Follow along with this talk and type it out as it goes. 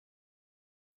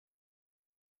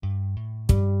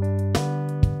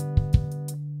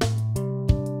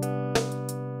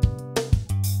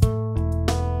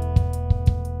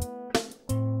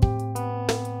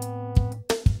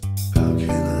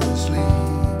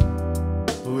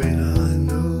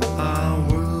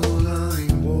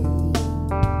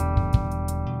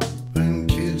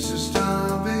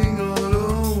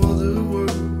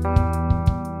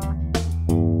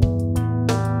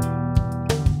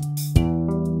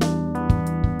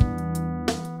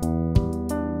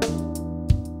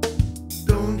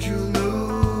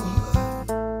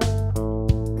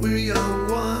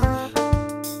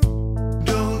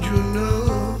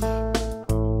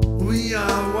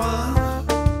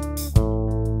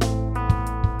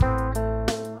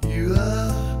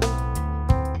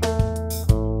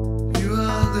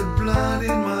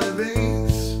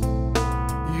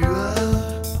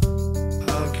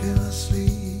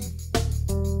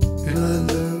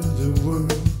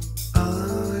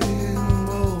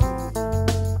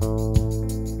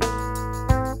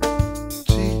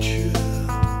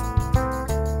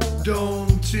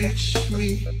teach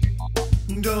me,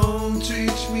 don't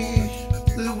teach me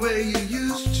the way you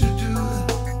used to do,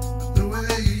 the way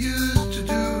you used to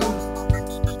do.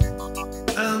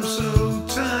 I'm so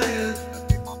tired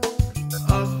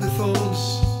of the thoughts.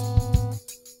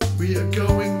 We are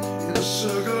going in a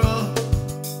circle.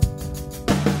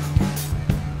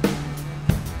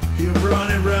 You're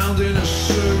running round in a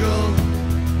circle,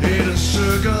 in a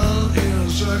circle, in a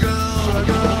circle,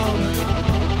 circle.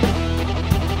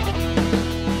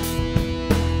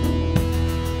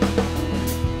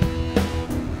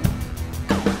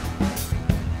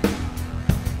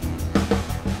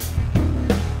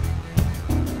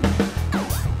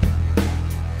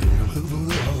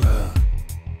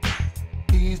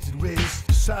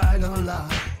 Decide on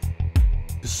life,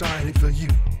 decided for you,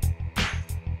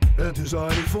 and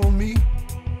decided for me,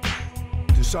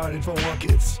 decided for our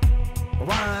kids, our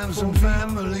wives and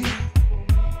family.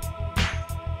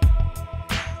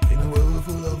 In a world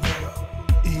full of horror,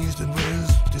 east and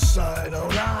west, decide our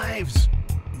lives.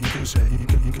 You can say, you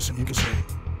can say,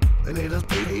 they let us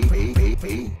pay.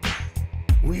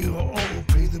 We will all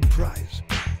pay the price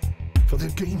for the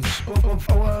gains of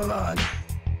our lives.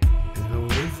 In a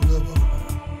world full of horror,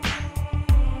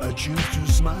 I choose to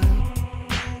smile,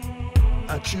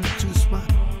 I choose to smile,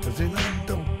 cause then I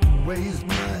don't waste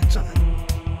my time.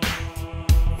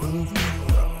 Well,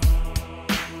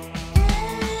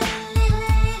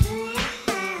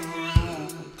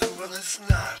 it's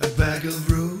not a bag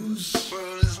of roses.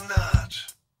 Well, it's not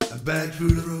a bag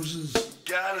full of roses.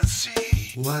 Gotta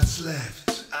see what's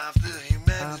left after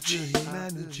humanity.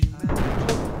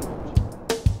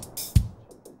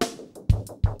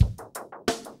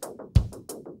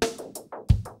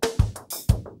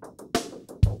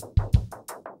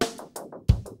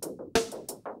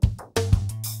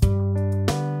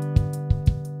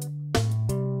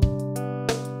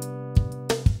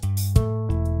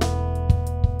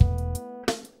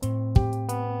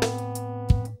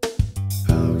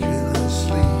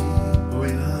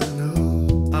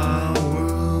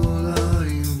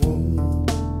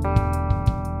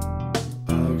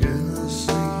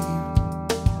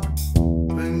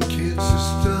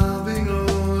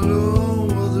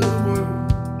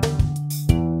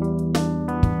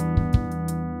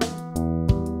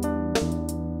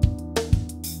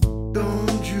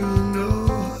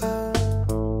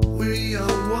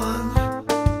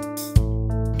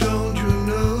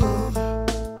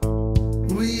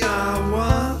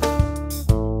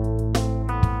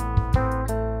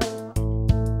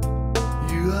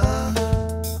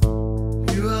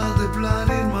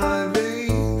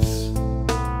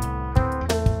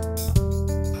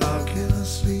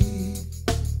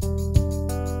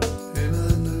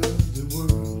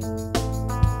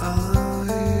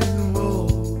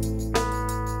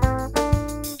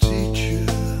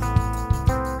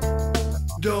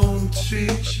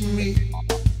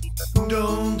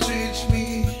 Don't teach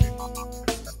me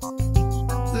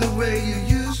the way you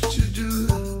used to do,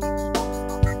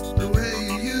 the way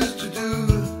you used to do.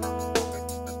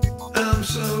 I'm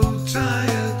so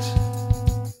tired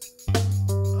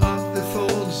of the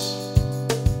thoughts.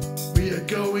 We are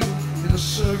going in a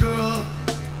circle.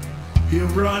 You're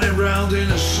running round in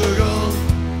a circle,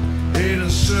 in a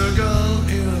circle,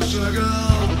 in a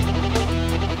circle.